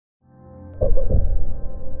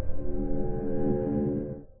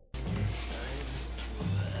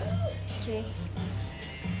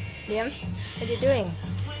Liam, what are you doing?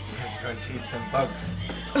 I'm going to eat some bugs.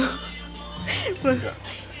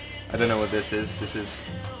 I don't know what this is. This is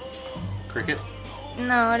cricket.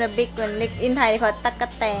 No, the big one. Like in Thai they call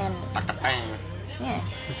takkatan. Takatang. Yeah.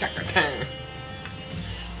 Takatang.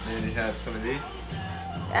 And you have some of these.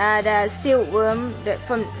 The silkworm,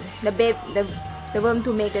 from the worm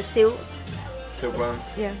to make the silk. Silkworm.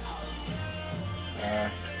 Yeah.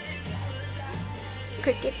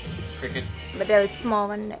 Cricket, Cricket. but the small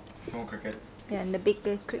one. Small cricket. Yeah, and the big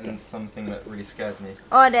cricket. And something that really scares me.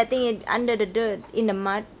 Oh, that thing is under the dirt, in the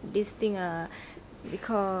mud. This thing, we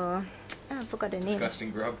call, I forgot the name. Disgusting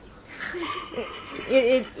grub.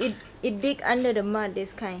 It dig under the mud.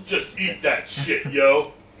 This kind. Just eat that shit,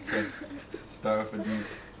 yo. Okay. Start off with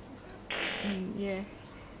these. Yeah.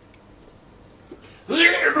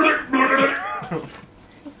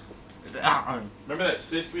 Remember that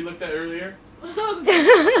cyst we looked at earlier?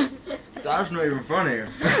 That's not even funny.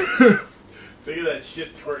 Figure that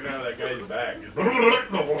shit squirting out of that guy's back.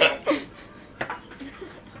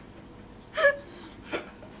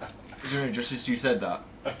 Just as you said that,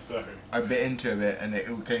 I'm sorry. I bit into a bit and it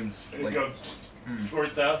came It like. goes,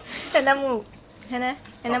 squirts out. And I move. Hannah,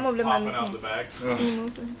 and I move the Popping mummy. out the back.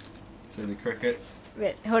 Ugh. So the crickets.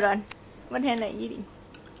 Wait, hold on. What Hannah eating?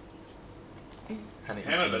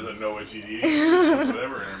 Hannah doesn't know what she's eating. She puts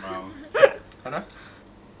whatever in her mouth. Hannah?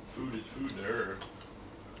 Food is food to her.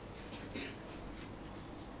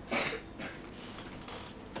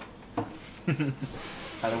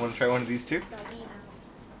 Hannah, want to try one of these too?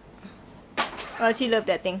 Oh, she loved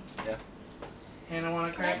that thing. Yeah. Hannah,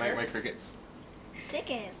 want to crack? My crickets.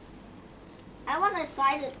 Chicken. I want to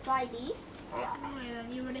try these. Oh,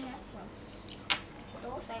 yeah, you already have some.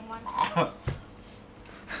 Those I want.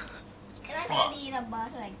 Can I really eat a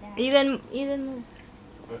bug like that? Even move.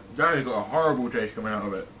 That has got a horrible taste coming out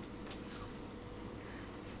of it.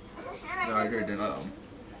 No, I agree, didn't like that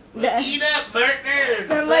one. Eat up, partner!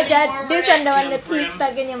 Remember Plenty that? more This where one, the one that the come teeth from.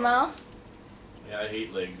 stuck in your mouth. Yeah, I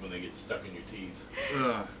hate legs when they get stuck in your teeth.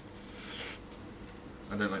 Ugh.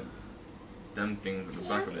 I don't like them things at the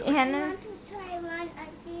back of it. I Hannah, want to try one of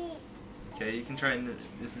these. Okay, you can try.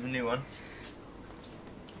 This is a new one.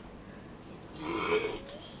 Can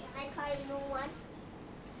I try a new one?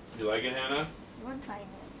 You like it, Hannah? I want to try a new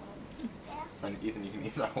one. Yeah. And Ethan, you can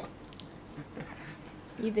eat that one.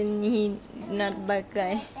 even he not bug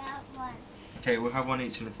guy. That one. Okay, we'll have one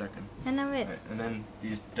each in a second. Hannah, wait. Right, and then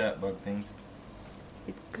these dirt bug things.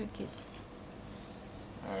 With crickets.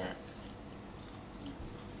 Alright.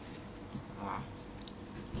 Ah.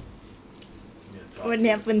 Yeah, talk What to him.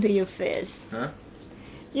 happened to your face? Huh?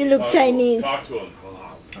 You look Talk- Chinese. Talk to him.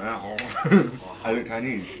 I look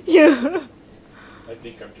Chinese. You. I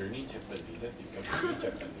think I'm turning Japanese. I think I'm turning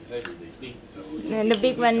Japanese. I really think so. And the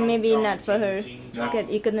big one maybe not for her. Ching, ching, Because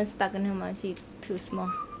it couldn't stuck in her mouth. She's too small.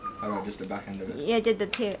 How about just the back end of it? Yeah, just the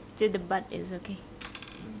tail, just the butt is okay.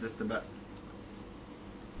 Just the back.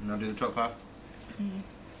 And I'll do the top half.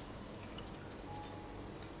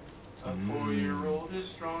 A 4-year-old is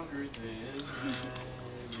stronger than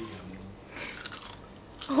Liam.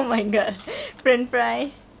 Oh my god. French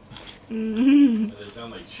fry. Mm. And they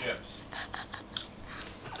sound like chips.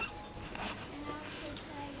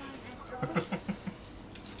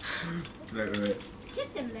 Right.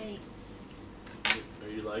 Chicken leg. Are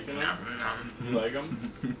you liking them? You like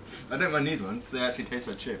them? I don't mind these ones. They actually taste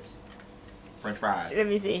like chips. French fries. Let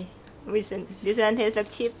me see. Which one? This one tastes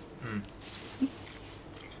like chip. Mm.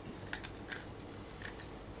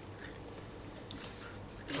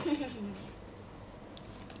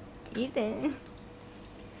 Eat it.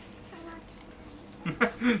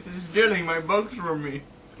 It's stealing my bugs from me.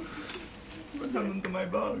 What happened to my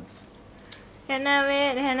bugs? Hannah,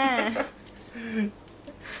 wait, Hannah. I want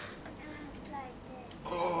to try this.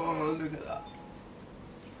 Oh, look at that.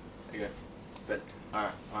 Okay. But,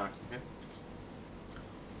 alright, okay.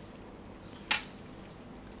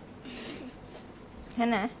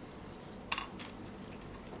 Hannah.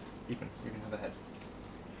 Ethan, you can have a head.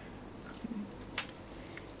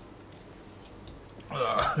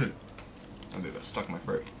 Ugh. A bit got stuck in my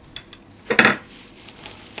throat.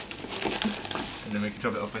 And then we can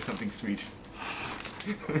top it off by something sweet.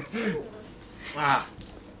 Ah.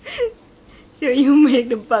 So you make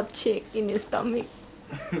the butt shake in your stomach.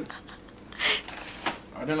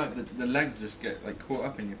 I don't like the legs just get like caught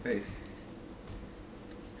up in your face.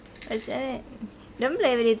 I said, don't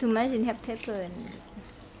play with it too much and have pepper. And...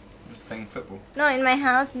 Playing football. No, in my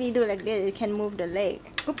house we do like this. You can move the leg.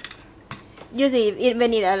 Oop. Usually,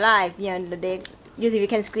 when it's alive, you know, the leg. Usually, we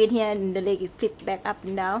can squeeze here and the leg is flip back up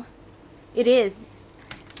and down. It is,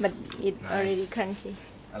 but it's Nice. already crunchy.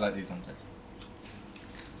 I like these ones.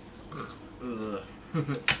 Ugh.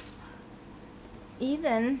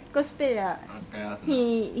 Ethan, go spit it out. Okay, that's enough.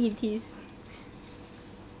 He teased.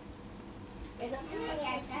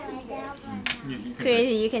 You can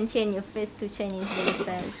Crazy, you can change your face to Chinese very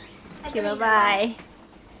fast. Okay, bye-bye.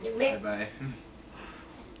 Bye bye.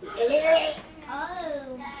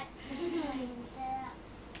 Oh.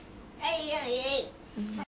 Hey.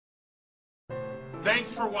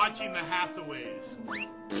 Thanks for watching The Hathaways.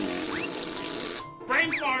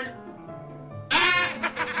 Brain fart! Ah!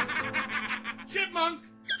 Chipmunk!